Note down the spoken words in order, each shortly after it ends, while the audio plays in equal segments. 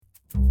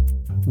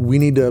we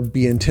need to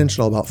be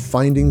intentional about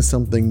finding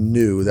something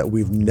new that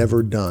we've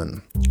never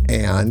done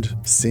and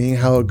seeing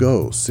how it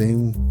goes,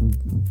 seeing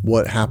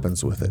what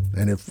happens with it.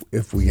 And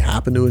if we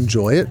happen to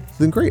enjoy it,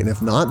 then great. And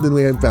if not, then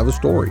we have a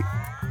story.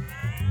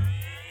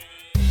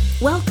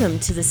 Welcome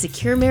to the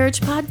Secure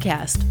Marriage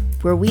Podcast,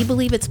 where we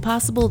believe it's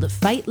possible to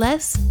fight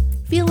less,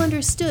 feel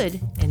understood,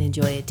 and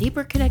enjoy a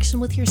deeper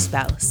connection with your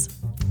spouse.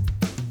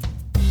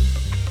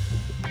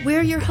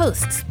 We're your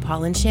hosts,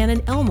 Paul and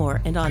Shannon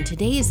Elmore, and on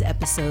today's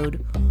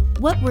episode,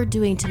 what we're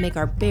doing to make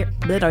our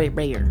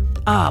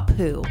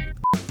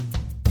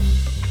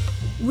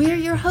We're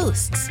your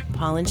hosts,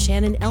 Paul and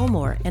Shannon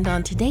Elmore, and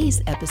on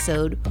today's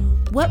episode,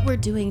 what we're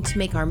doing to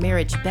make our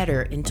marriage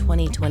better in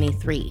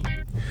 2023.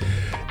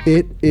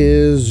 It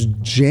is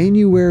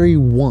January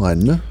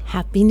 1.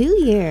 Happy New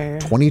Year.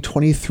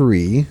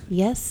 2023.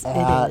 Yes,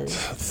 at it is.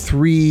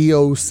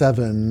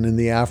 3:07 in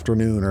the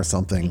afternoon or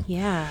something.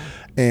 Yeah.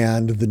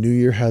 And the new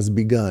year has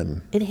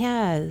begun. It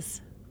has.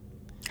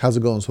 How's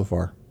it going so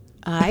far?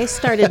 I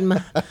started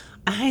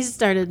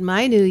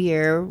my new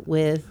year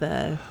with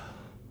A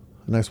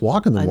nice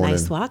walk in the morning.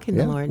 nice walk in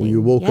the morning. When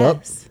you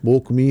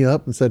woke me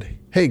up and said,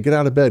 hey, get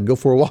out of bed, go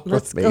for a walk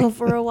Let's with me. go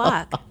for a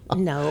walk.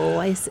 No,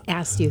 I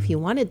asked you if you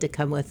wanted to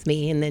come with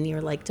me, and then you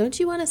were like, don't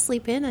you want to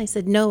sleep in? I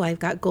said, no, I've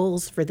got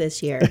goals for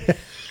this year.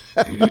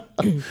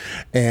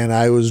 And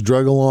I was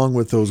drug along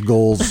with those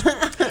goals.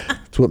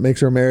 It's what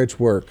makes our marriage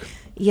work.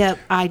 Yep,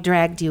 I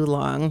dragged you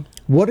along.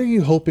 What are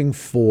you hoping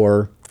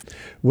for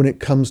when it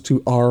comes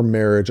to our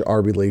marriage,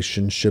 our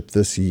relationship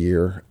this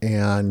year?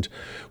 And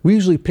we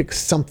usually pick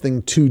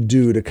something to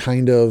do to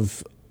kind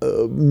of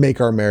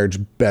make our marriage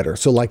better.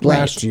 So like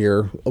last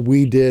year,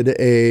 we did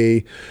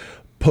a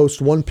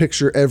post one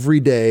picture every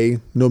day,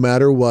 no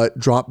matter what,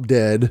 drop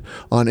dead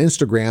on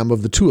Instagram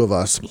of the two of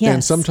us. Yes.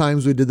 And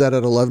sometimes we did that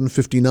at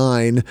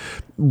 11:59,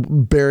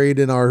 buried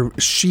in our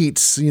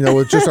sheets,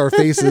 with just our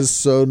faces.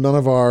 So none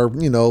of our,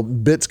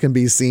 bits can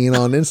be seen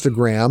on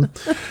Instagram,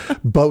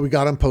 but we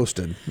got them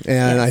posted.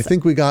 And Yes. I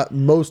think we got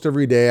most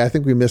every day. I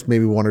think we missed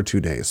maybe 1 or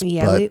 2 days.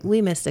 Yeah, But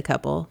we missed a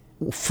couple.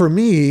 for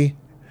me,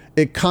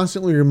 it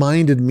constantly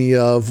reminded me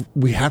of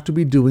we have to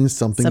be doing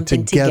something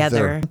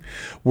together.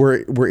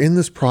 We're in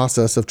this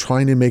process of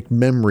trying to make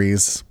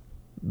memories,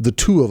 the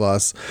two of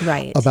us,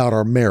 Right. about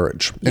our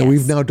marriage. And Yes.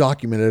 we've now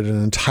documented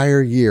an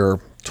entire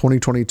year,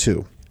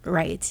 2022.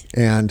 Right.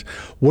 And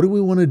what do we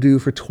want to do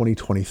for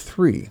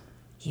 2023?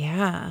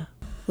 Yeah.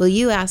 Well,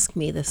 you asked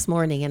me this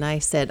morning, and I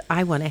said,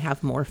 I want to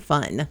have more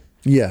fun.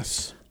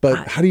 Yes.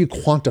 But how do you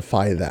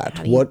quantify that?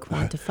 How do you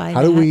quantify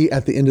How do that? we,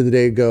 at the end of the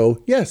day, go,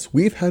 yes,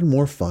 we've had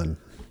more fun?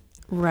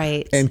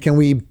 Right. And can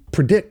we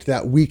predict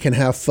that we can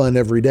have fun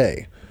every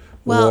day?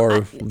 Or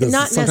does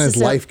not sometimes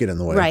necessar- life get in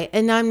the way? Right.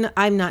 And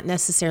I'm not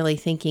necessarily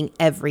thinking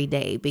every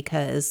day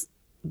because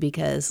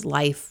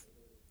life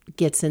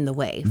gets in the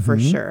way for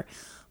sure.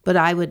 But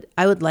I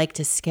would like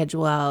to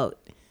schedule out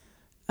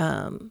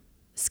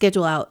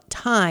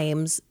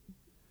times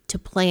to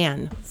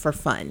plan for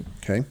fun.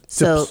 Okay.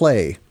 So- to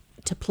play.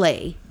 To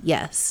play,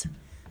 yes.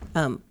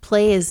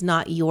 Play is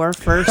not your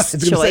first I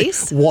was gonna say,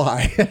 choice.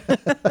 why?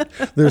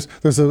 there's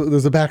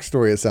a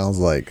backstory, it sounds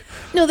like.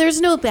 No,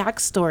 there's no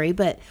backstory,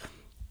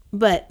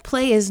 but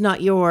play is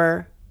not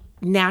your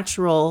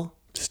natural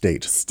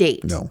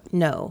State.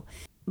 No.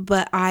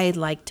 But I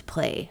like to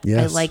play.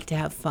 Yes. I like to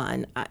have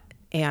fun.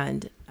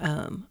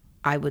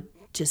 I would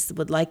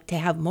like to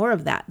have more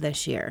of that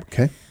this year.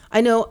 Okay.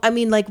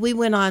 Like we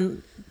went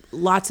on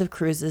lots of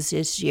cruises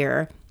this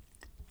year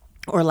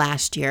or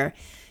last year,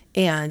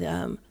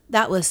 and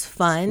that was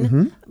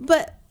fun.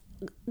 But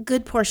a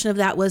good portion of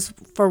that was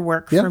for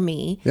work for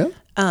me. Yeah.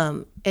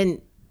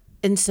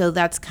 And so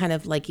that's kind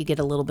of like you get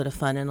a little bit of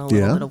fun and a little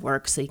Yeah. bit of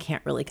work, so you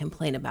can't really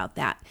complain about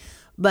that.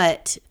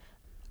 But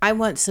I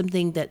want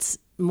something that's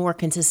more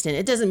consistent.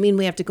 It doesn't mean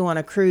we have to go on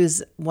a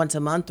cruise once a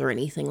month or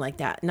anything like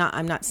that.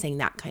 I'm not saying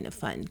that kind of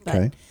fun. But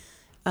Okay.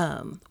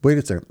 Wait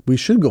a second. We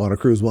should go on a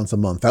cruise once a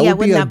month. That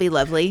wouldn't that be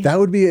lovely? That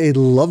would be a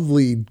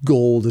lovely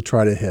goal to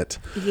try to hit.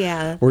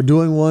 Yeah. We're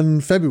doing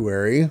one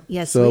February.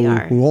 Yes, so we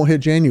are. we won't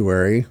hit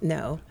January.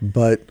 No.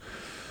 But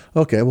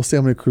okay, we'll see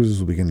how many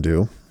cruises we can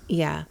do.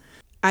 Yeah.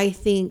 I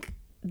think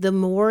the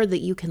more that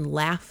you can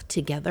laugh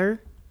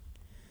together,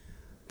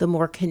 the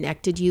more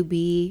connected you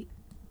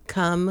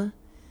become.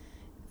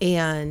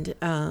 And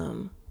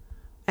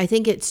I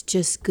think it's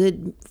just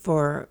good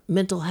for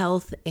mental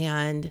health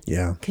and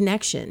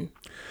connection.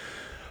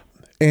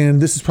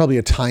 And this is probably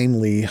a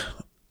timely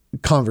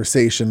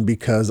conversation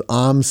because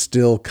I'm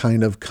still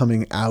kind of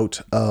coming out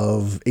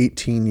of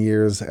 18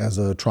 years as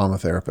a trauma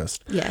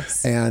therapist.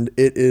 Yes. And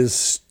it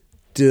is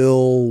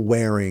still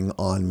wearing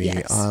on me.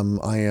 Yes.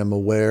 I am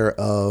aware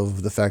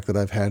of the fact that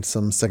I've had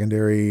some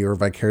secondary or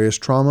vicarious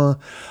trauma.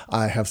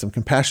 I have some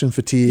compassion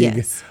fatigue.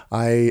 Yes.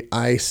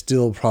 I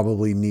still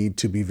probably need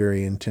to be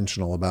very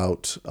intentional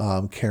about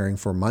caring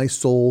for my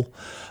soul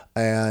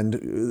and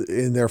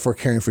therefore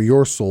caring for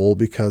your soul,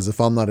 because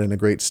if I'm not in a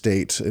great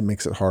state, it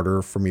makes it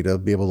harder for me to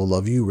be able to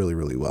love you really,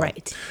 really well.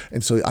 Right.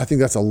 And so I think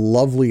that's a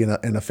lovely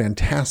and a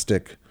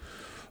fantastic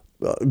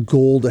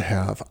goal to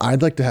have.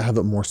 I'd like to have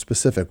it more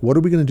specific. What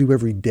are we going to do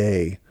every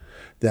day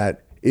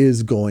that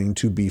is going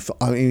to be fun?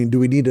 I mean, do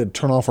we need to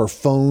turn off our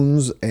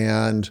phones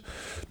and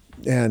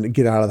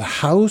get out of the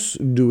house?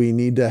 Do we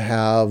need to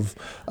have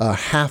a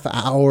half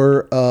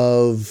hour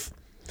of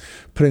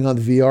putting on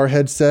the VR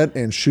headset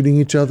and shooting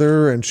each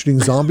other and shooting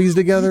zombies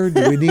together?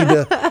 Do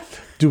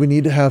we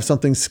need to have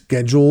something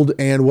scheduled?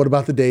 And what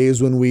about the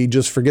days when we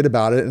just forget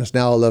about it and it's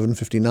now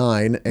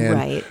 11:59 and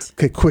Right.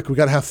 okay, quick, we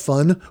got to have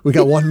fun. We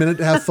got 1 minute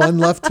to have fun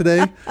left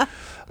today.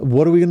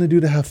 What are we going to do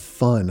to have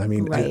fun? I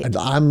mean, Right.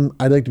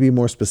 I'd like to be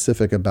more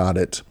specific about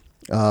it.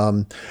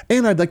 And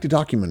I'd like to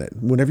document it.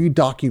 Whenever you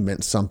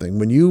document something,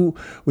 when you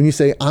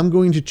say, I'm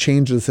going to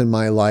change this in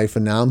my life,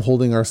 and now I'm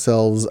holding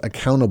ourselves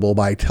accountable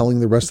by telling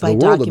the rest By of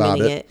the world about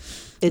documenting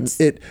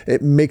it,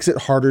 it makes it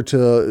harder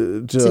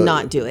to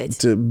not do it.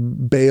 to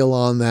bail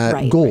on that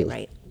Right, goal.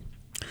 right.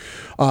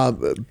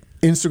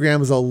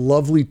 Instagram is a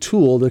lovely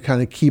tool to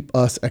kind of keep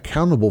us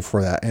accountable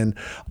for that. And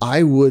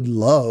I would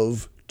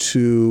love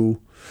to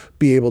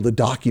be able to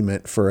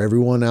document for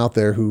everyone out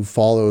there who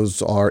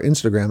follows our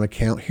Instagram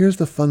account. Here's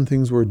the fun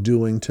things we're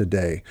doing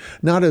today.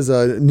 Not as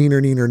a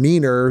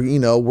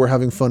neener, we're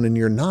having fun and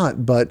you're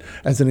not, but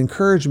as an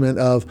encouragement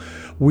of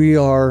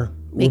we're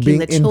Making being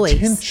the choice.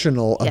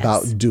 intentional Yes.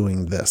 about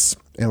doing this.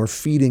 And we're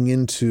feeding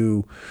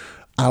into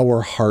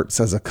our hearts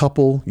as a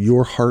couple,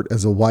 your heart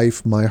as a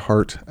wife, my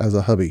heart as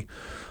a hubby.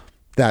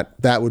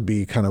 That would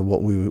be kind of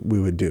what we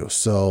would do.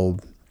 So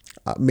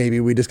maybe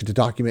we just get to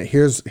document,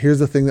 here's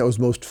the thing that was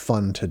most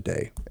fun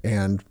today.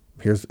 And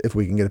here's, if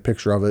we can get a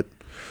picture of it.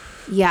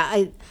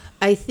 Yeah,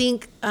 I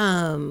think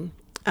I'll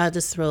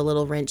just throw a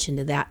little wrench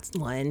into that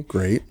one.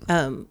 Great.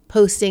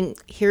 Posting,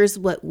 here's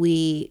what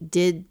we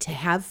did to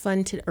have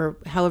fun, or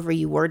however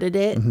you worded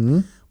it,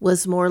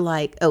 was more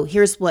like, oh,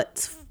 here's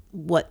what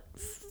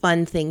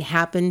fun thing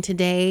happened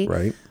today.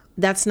 Right.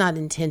 That's not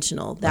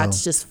intentional.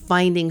 That's just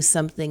finding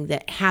something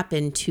that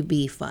happened to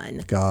be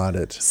fun. Got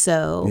it.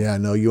 So Yeah,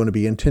 no, you want to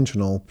be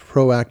intentional,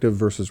 proactive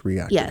versus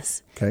reactive.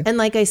 yes. Okay. And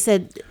like I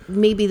said,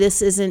 maybe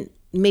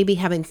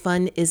having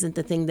fun isn't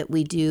the thing that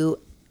we do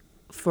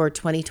for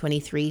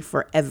 2023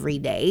 for every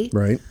day.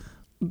 Right.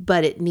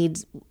 But it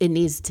needs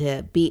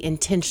to be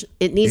intentional.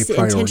 It needs to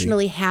priority.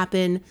 intentionally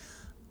happen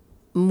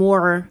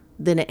more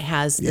than it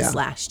has this Yeah.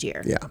 last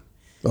year. Yeah.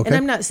 Okay. And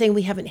I'm not saying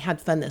we haven't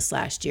had fun this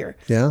last year.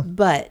 Yeah.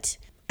 But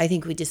I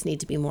think we just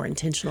need to be more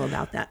intentional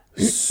about that.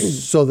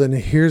 So then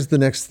here's the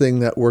next thing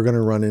that we're going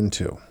to run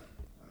into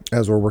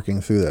as we're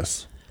working through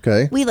this.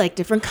 Okay. We like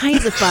different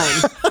kinds of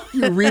fun.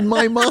 You read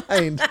my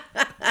mind.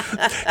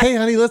 Hey,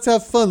 honey, let's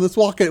have fun. Let's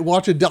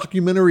watch a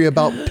documentary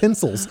about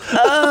pencils.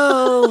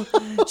 Oh,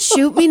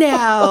 shoot me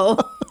now.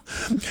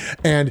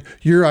 And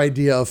your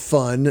idea of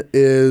fun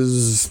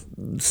is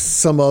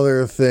some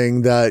other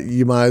thing that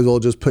you might as well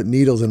just put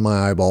needles in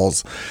my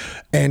eyeballs.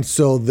 And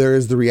so there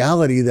is the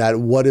reality that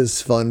what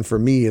is fun for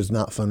me is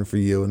not fun for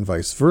you and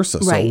vice versa.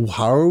 Right. So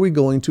how are we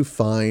going to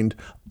find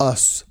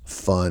us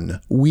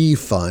fun, we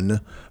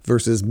fun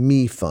versus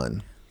me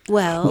fun?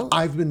 Well,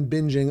 I've been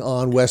binging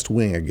on West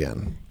Wing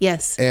again.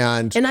 yes.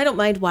 And I don't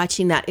mind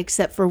watching that,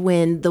 except for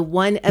when the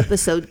one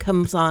episode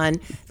comes on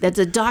that's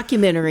a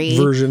documentary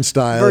version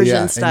style, version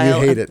yeah, style,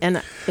 and you hate it.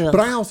 and but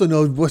I also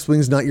know West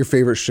Wing's not your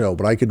favorite show,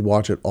 but I could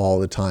watch it all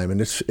the time,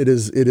 and it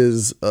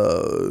is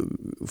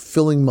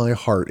filling my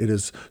heart. It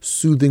is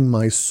soothing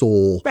my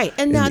soul, right,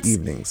 and in that's the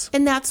evenings.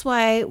 and that's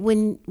why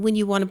when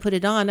you want to put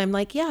it on, I'm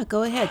like, yeah,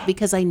 go ahead,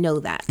 because I know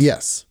that.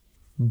 Yes.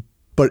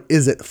 But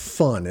is it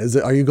fun?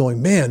 Are you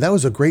going, man, that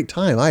was a great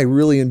time. I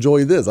really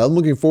enjoy this. I'm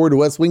looking forward to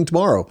West Wing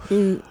tomorrow.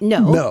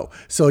 No.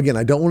 So again,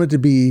 I don't want it to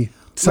be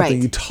something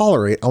Right. you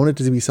tolerate. I want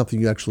it to be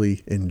something you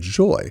actually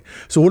enjoy.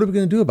 So what are we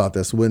going to do about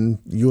this when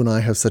you and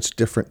I have such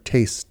different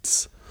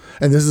tastes?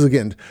 And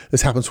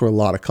this happens for a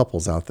lot of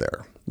couples out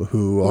there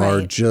who are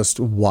Right. just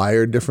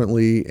wired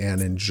differently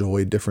and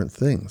enjoy different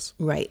things.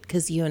 Right,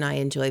 because you and I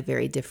enjoy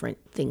very different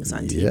things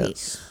on TV.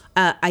 Yes.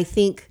 I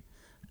think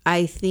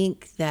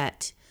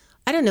that,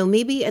 I don't know,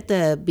 maybe at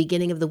the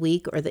beginning of the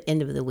week or the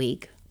end of the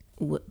week,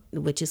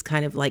 which is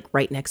kind of like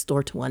right next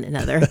door to one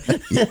another,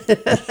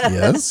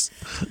 Yes.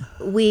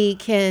 we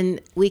can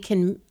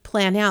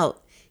plan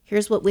out,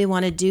 here's what we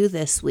want to do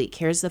this week.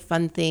 Here's the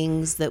fun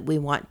things that we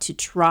want to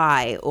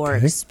try or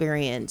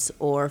experience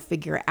or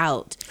figure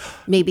out.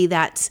 Maybe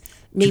that's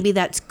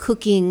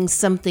cooking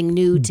something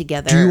new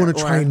together. Do you want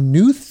to try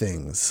new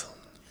things?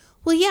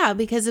 Well, yeah,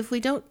 because if we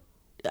don't,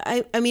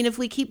 I mean, if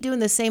we keep doing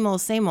the same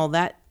old,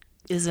 that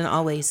isn't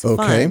always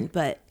Okay. fun.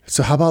 But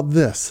So how about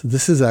this?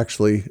 This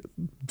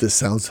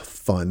sounds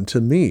fun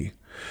to me.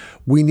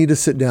 We need to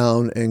sit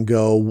down and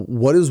go,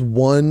 what is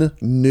one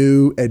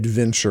new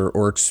adventure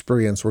or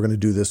experience we're going to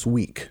do this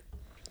week?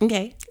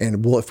 okay,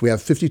 And if we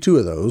have 52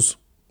 of those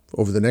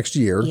over the next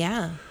year,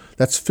 yeah,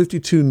 that's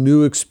 52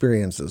 new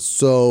experiences.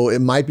 So it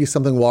might be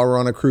something while we're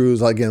on a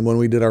cruise. Again, when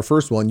we did our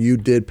first one, you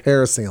did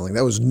parasailing.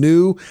 That was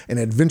new and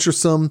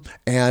adventuresome,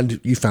 and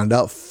you found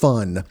out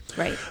fun.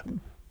 right,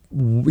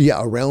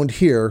 Yeah, around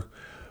here,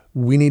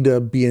 we need to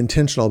be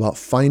intentional about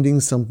finding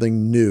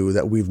something new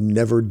that we've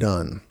never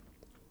done.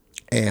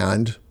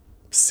 and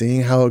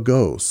seeing how it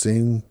goes,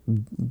 seeing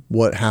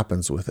what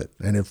happens with it.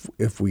 And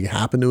if we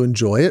happen to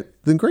enjoy it,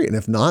 then great. And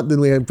if not, then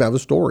we have a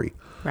story.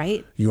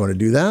 Right. You want to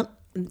do that?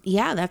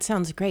 Yeah, that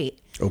sounds great.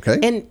 Okay.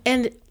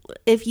 And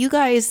if you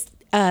guys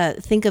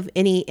think of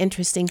any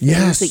interesting things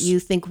Yes. that you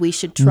think we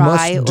should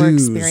try or Must-dos.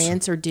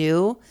 experience or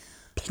do,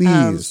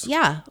 Please.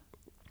 yeah,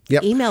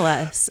 Yep. email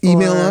us.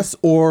 Email or- us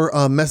or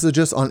message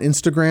us on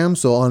Instagram.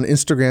 So on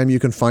Instagram, you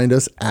can find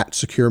us at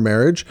Secure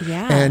Marriage.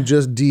 Yeah. And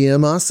just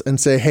DM us and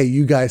say, hey,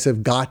 you guys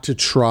have got to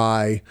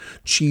try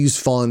cheese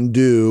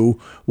fondue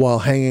while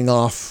hanging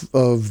off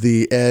of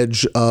the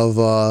edge of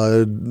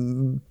a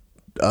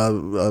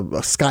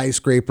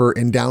skyscraper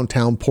in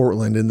downtown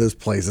Portland in this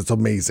place. It's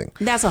amazing.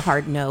 That's a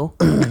hard no.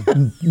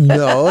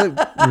 No,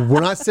 we're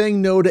not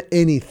saying no to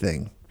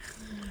anything.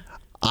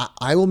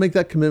 I will make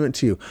that commitment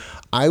to you.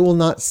 I will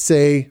not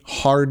say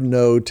hard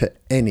no to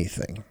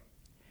anything.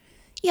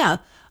 Yeah.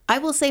 I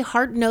will say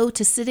hard no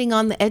to sitting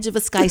on the edge of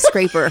a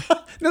skyscraper.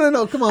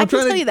 No. Come on. I can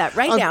tell you that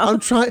right now.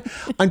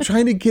 I'm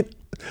trying to get.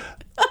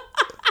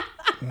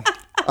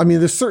 I mean,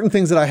 there's certain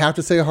things that I have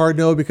to say a hard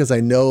no because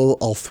I know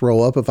I'll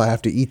throw up if I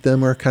have to eat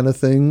them or kind of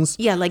things.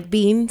 Yeah, like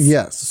beans.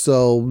 Yes.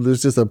 So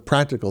there's just a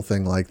practical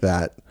thing like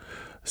that.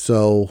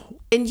 So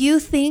And you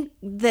think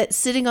that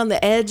sitting on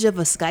the edge of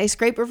a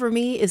skyscraper for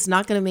me is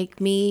not going to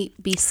make me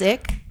be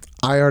sick?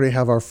 I already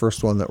have our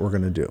first one that we're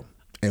going to do.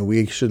 And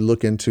we should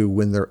look into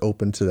when they're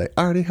open today.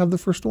 I already have the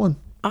first one.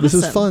 Awesome. This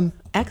is fun.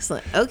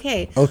 Excellent.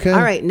 Okay. Okay.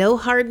 All right. No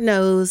hard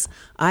no's.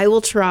 I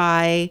will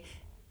try,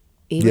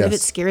 even if it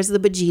Yes. scares the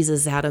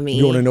bejesus out of me.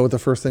 You want to know what the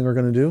first thing we're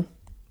going to do?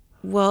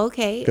 Well,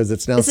 okay. Because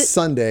it's now Is it-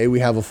 Sunday. We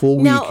have a full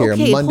week Now, here,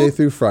 okay, Monday hold-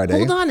 through Friday.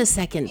 Hold on a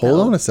second. Hold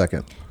though. on a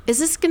second. Is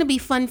this going to be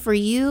fun for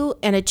you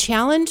and a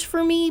challenge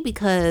for me?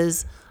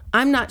 Because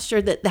I'm not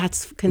sure that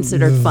that's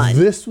considered fun.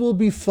 This will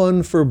be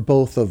fun for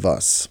both of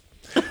us.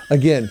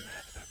 Again,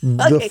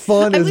 the Okay,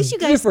 fun I is wish you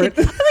guys different.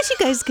 Could, I wish you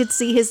guys could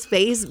see his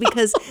face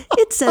because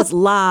it says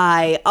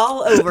lie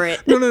all over it.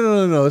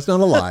 No. It's not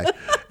a lie.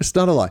 It's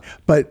not a lie.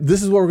 But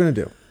this is what we're going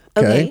to do.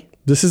 Okay.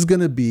 This is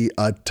going to be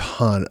a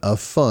ton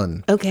of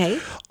fun. Okay.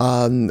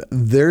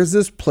 There's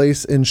this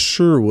place in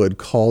Sherwood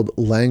called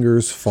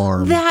Langer's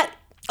Farm. That,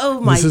 oh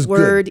my This is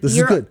word. good. This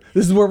is good.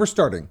 This is where we're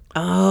starting.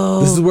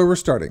 Oh. This is where we're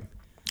starting.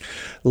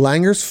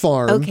 Langer's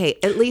Farm Okay,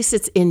 at least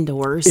it's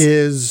indoors.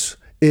 is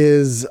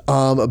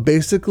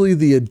basically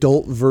the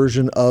adult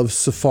version of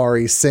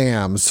Safari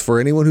Sam's for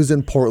anyone who's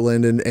in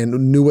Portland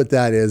and knew what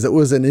that is. It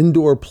was an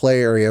indoor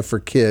play area for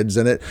kids,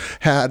 and it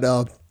had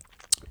a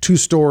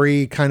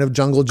 2-story kind of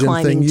jungle gym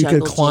Climbing thing you could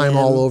jungle climb gym,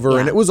 all over, and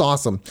yeah. it was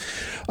awesome.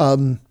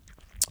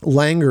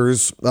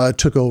 Langer's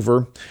took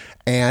over,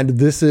 and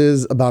this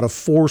is about a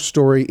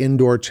 4-story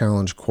indoor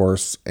challenge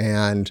course,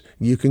 and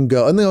you can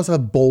go, and they also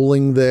have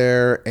bowling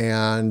there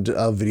and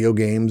video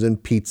games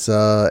and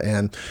pizza,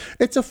 and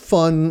it's a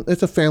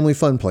family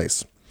fun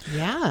place,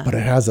 Yeah. but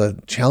it has a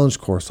challenge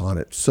course on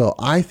it. So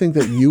I think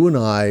that you and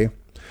I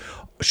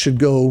should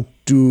go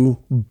do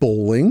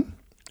bowling.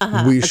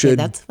 We should,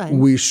 that's fun.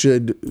 we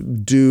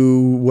should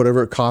do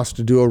whatever it costs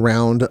to do a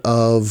round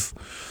of,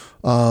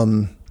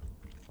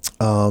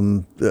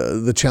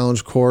 the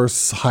challenge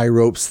course, high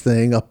ropes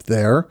thing up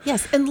there.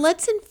 Yes, and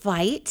let's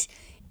invite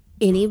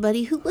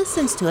anybody who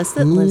listens to us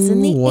that lives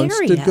in the Who wants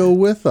area to go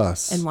with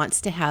us? and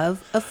wants to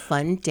have a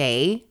fun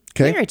day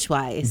Okay.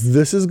 marriage-wise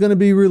This is going to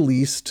be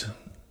released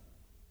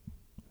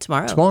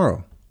tomorrow.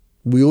 tomorrow.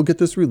 We will get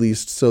this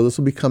released. So this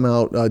will be come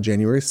out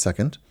January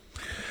 2nd.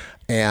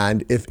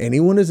 And if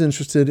anyone is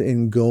interested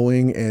in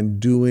going and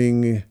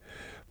doing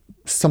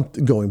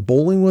something, going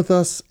bowling with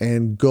us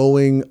and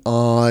going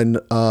on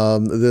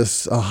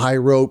this high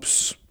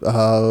ropes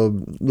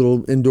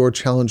little indoor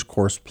challenge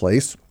course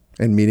place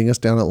and meeting us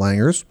down at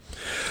Langer's,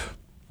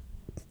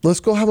 let's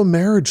go have a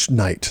marriage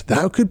night.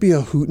 That could be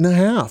a hoot and a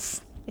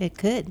half. It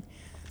could.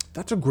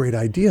 That's a great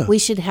idea. We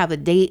should have a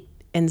date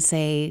and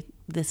say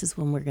this is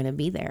when we're going to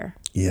be there.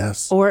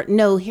 Yes. Or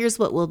no, here's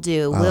what we'll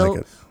do.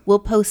 like it. We'll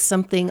post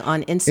something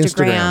on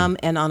Instagram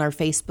and on our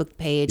Facebook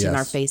page and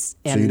our Yes.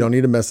 and So you don't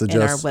need to message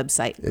and us. our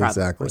website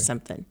Exactly. or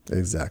something.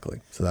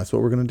 Exactly. So that's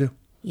what we're going to do.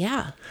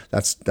 Yeah.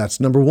 That's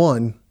number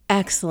one.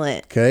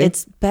 Excellent. Okay.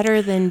 It's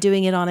better than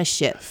doing it on a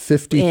ship.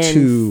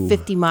 52. In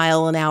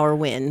 50-mile-an-hour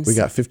winds. We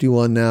got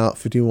 51 now,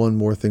 51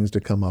 more things to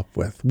come up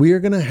with. We are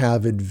going to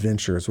have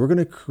adventures. We're going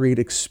to create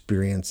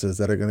experiences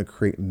that are going to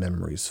create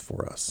memories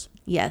for us.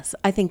 Yes,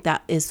 I think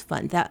that is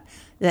fun. That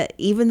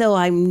even though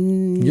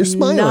I'm You're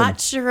smiling. not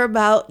sure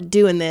about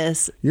doing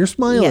this. You're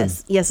smiling.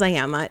 Yes, I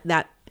am.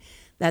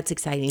 That's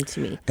exciting to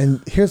me.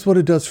 And here's what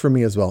it does for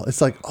me as well.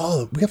 It's like,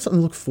 oh, we have something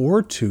to look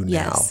forward to now.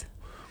 Yes.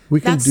 We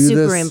can That's do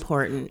super this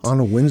important. on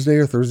a Wednesday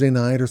or Thursday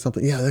night or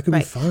something. Yeah, that could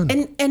be fun.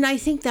 And I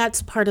think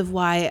that's part of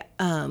why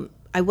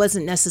I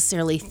wasn't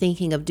necessarily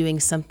thinking of doing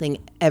something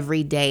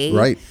every day.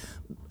 Right.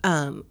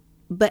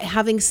 But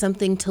having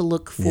something to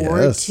look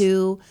forward Yes.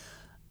 to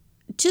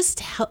just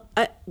help.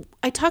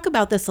 I talk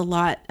about this a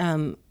lot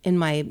in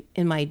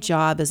my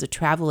job as a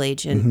travel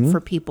agent Mm-hmm.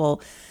 for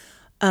people.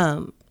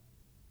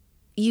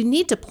 you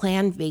need to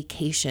plan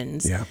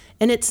vacations. Yeah.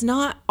 And it's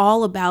not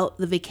all about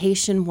the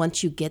vacation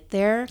once you get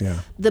there.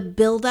 Yeah. The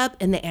buildup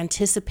and the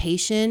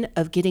anticipation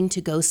of getting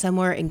to go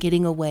somewhere and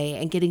getting away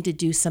and getting to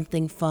do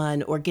something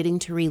fun or getting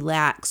to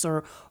relax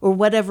or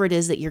whatever it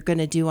is that you're going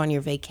to do on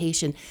your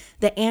vacation.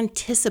 The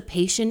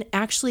anticipation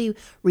actually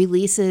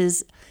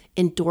releases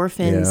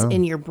endorphins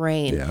in your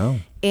brain. Yeah.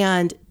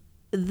 And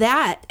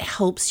that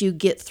helps you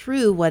get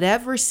through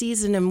whatever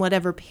season and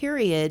whatever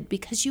period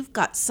because you've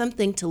got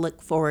something to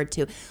look forward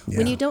to.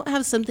 When you don't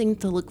have something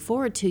to look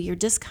forward to, you're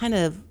just kind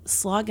of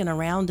slogging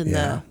around in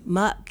the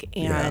muck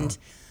and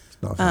It's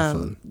not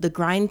fun. the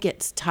grind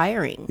gets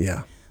tiring.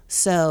 Yeah.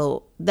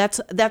 So that's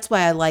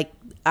why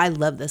I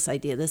love this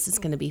idea. This is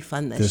going to be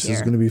fun this year. This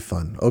is going to be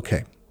fun.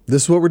 Okay.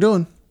 This is what we're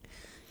doing.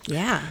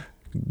 Yeah.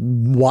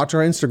 Watch our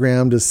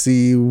Instagram to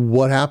see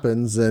what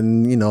happens.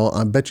 And, you know,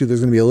 I bet you there's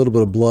going to be a little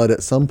bit of blood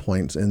at some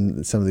point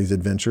in some of these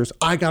adventures.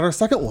 I got our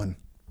second one.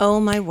 Oh,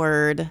 my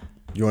word.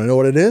 You want to know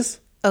what it is?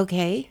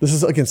 Okay. This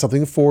is, again,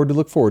 something to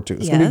look forward to.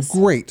 It's going to be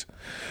great.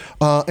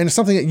 And it's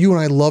something that you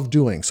and I love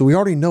doing. So we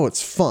already know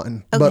it's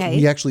fun, but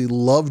we actually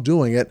love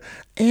doing it,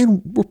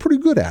 and we're pretty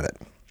good at it.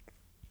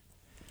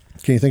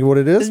 Can you think of what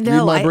it is? No,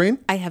 Read my brain?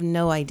 I have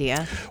no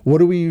idea. What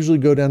do we usually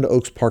go down to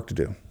Oaks Park to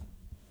do?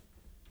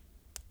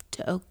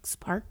 To Oaks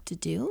Park to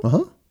do?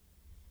 Uh-huh.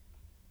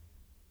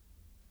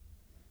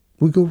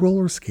 We go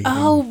roller skating.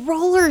 Oh,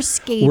 roller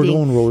skating. We're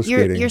going roller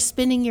skating. You're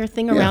spinning your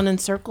thing around in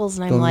circles,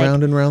 and I'm Going like,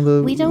 round and round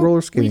the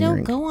roller skating We don't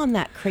rink. go on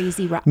that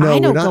crazy ride. No, I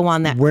don't we're not- go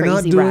on that we're not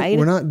crazy doing, ride.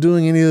 We're not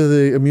doing any of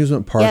the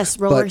amusement parks. Yes,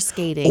 roller but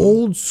skating.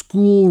 Old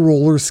school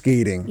roller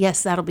skating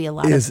Yes, that'll be a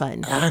lot of is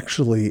fun.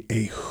 actually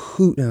a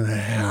hoot and a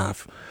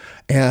half.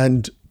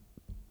 And,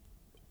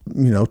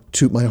 you know,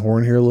 toot my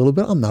horn here a little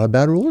bit. I'm not a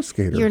bad roller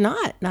skater. You're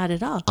not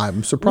at all.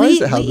 I'm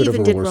surprised at how we good of a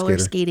even did roller roller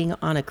skater. skating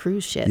on a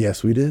cruise ship.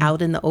 Yes, we did.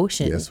 Out in the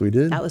ocean. Yes, we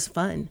did. That was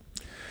fun.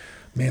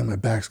 Man, my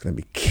back's going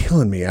to be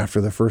killing me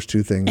after the first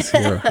two things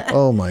here.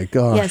 Oh my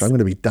gosh, Yes. I'm going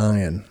to be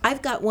dying.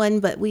 I've got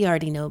one, but we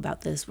already know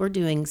about this. We're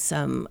doing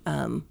some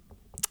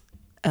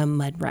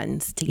mud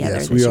runs together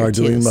Yes, this we year are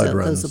doing too, mud so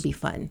runs. those will be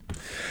fun.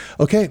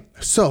 Okay,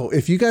 so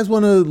if you guys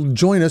want to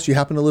join us, you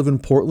happen to live in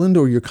Portland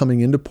or you're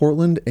coming into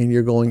Portland and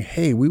you're going,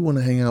 hey, we want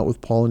to hang out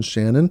with Paul and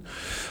Shannon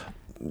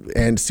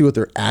and see what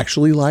they're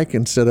actually like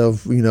instead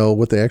of, you know,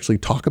 what they actually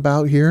talk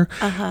about here.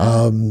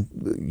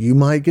 You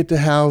might get to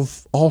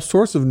have all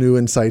sorts of new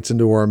insights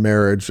into our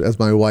marriage as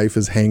my wife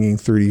is hanging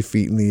 30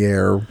 feet in the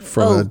air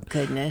from a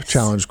Goodness.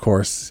 challenge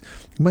course.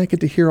 You might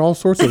get to hear all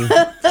sorts of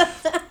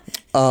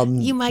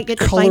You might get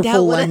to find out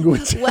colorful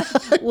language.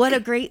 what a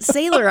great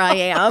sailor I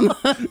am.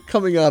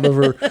 coming out of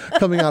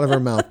her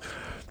mouth.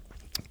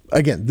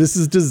 Again, this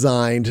is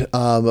designed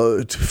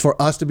for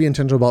us to be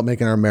intentional about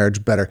making our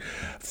marriage better.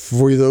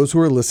 For those who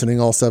are listening,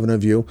 all 7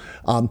 of you,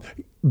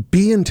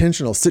 be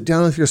intentional. Sit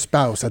down with your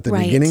spouse at the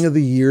Right. beginning of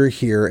the year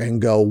here and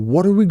go,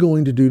 what are we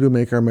going to do to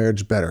make our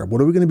marriage better?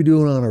 What are we going to be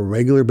doing on a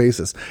regular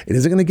basis? It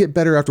isn't going to get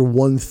better after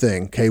one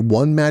thing, okay?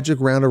 One magic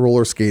round of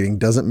roller skating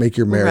doesn't make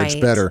your marriage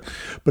Right. better.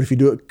 But if you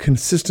do it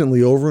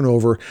consistently over and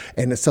over,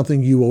 and it's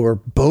something you are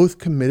both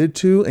committed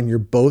to and you're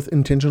both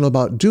intentional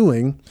about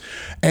doing,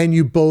 and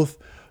you both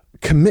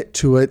commit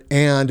to it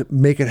and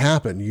make it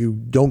happen. You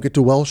don't get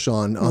to Welsh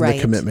on Right.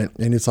 the commitment.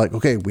 And it's like,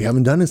 okay, we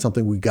haven't done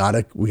something. We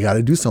gotta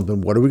do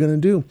something. What are we going to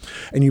do?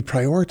 And you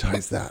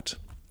prioritize that.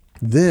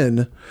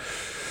 Then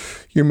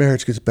your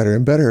marriage gets better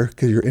and better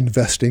because you're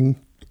investing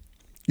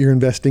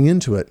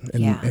into it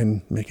and, Yeah.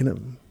 and making it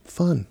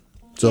fun.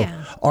 So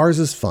Yeah. ours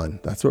is fun.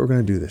 That's what we're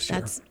going to do this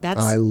year.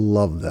 I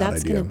love that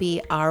That's idea. going to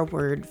be our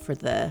word for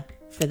the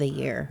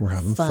year. We're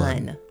having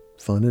fun.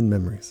 Fun and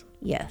memories.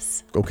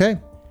 Yes. Okay.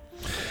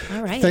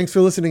 All right. Thanks for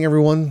listening,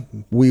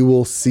 everyone. We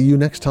will see you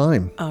next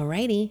time. All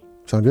righty.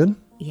 Sound good?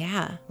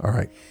 Yeah. All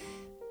right.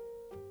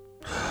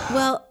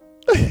 Well,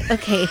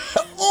 okay.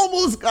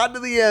 Almost got to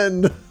the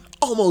end.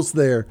 Almost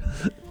there.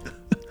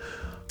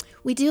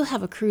 We do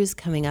have a cruise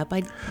coming up.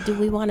 Do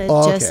we want to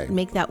just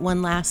make that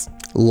one last?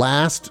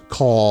 Last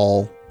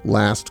call.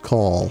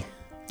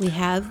 We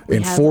have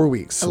In 4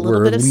 weeks, a little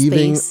we're bit of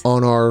leaving space.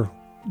 on our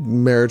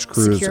marriage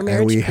cruise, Secure and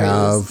marriage we cruise.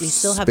 have We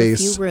still have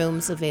space. a few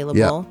rooms available.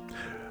 Yeah.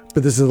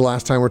 But this is the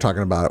last time we're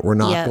talking about it. We're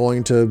not Yep.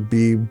 going to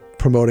be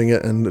promoting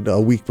it in a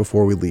week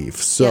before we leave.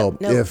 So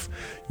Yep, nope. if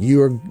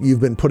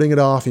you've been putting it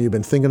off and you've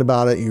been thinking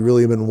about it, you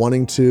really have been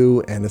wanting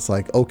to, and it's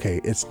like,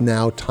 okay, it's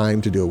now time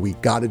to do it. We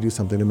got to do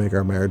something to make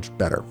our marriage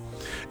better.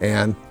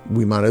 And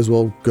we might as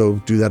well go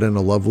do that in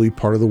a lovely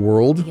part of the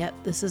world. Yep.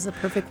 This is a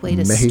perfect way to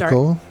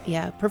Mexico. start.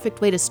 Yeah.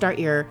 Perfect way to start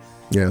your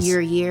Yes.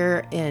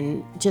 year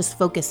and just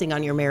focusing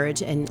on your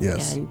marriage and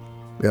Yes. and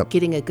Yep.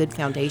 getting a good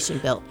foundation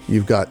built.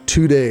 You've got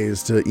 2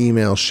 days to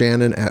email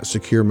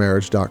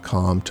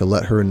Shannon@securemarriage.com to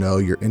let her know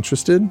you're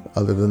interested.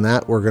 Other than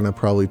that, we're going to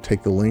probably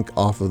take the link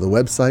off of the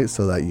website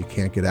so that you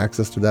can't get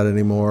access to that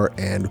anymore.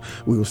 And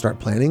we will start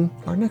planning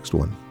our next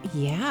one.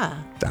 Yeah.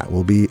 That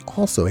will be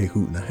also a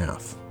hoot and a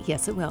half.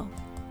 Yes, it will.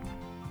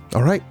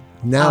 All right.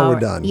 Now All we're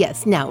right. done.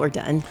 Yes. Now we're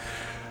done.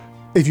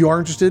 If you are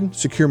interested,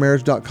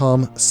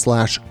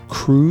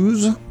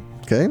 securemarriage.com/cruise.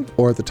 Okay.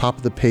 Or at the top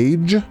of the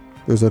page,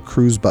 there's a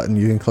cruise button.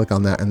 You can click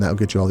on that and that'll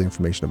get you all the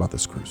information about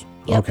this cruise.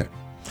 Yep. Okay.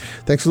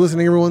 Thanks for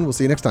listening, everyone. We'll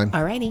see you next time.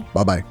 Alrighty.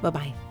 Bye-bye.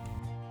 Bye-bye.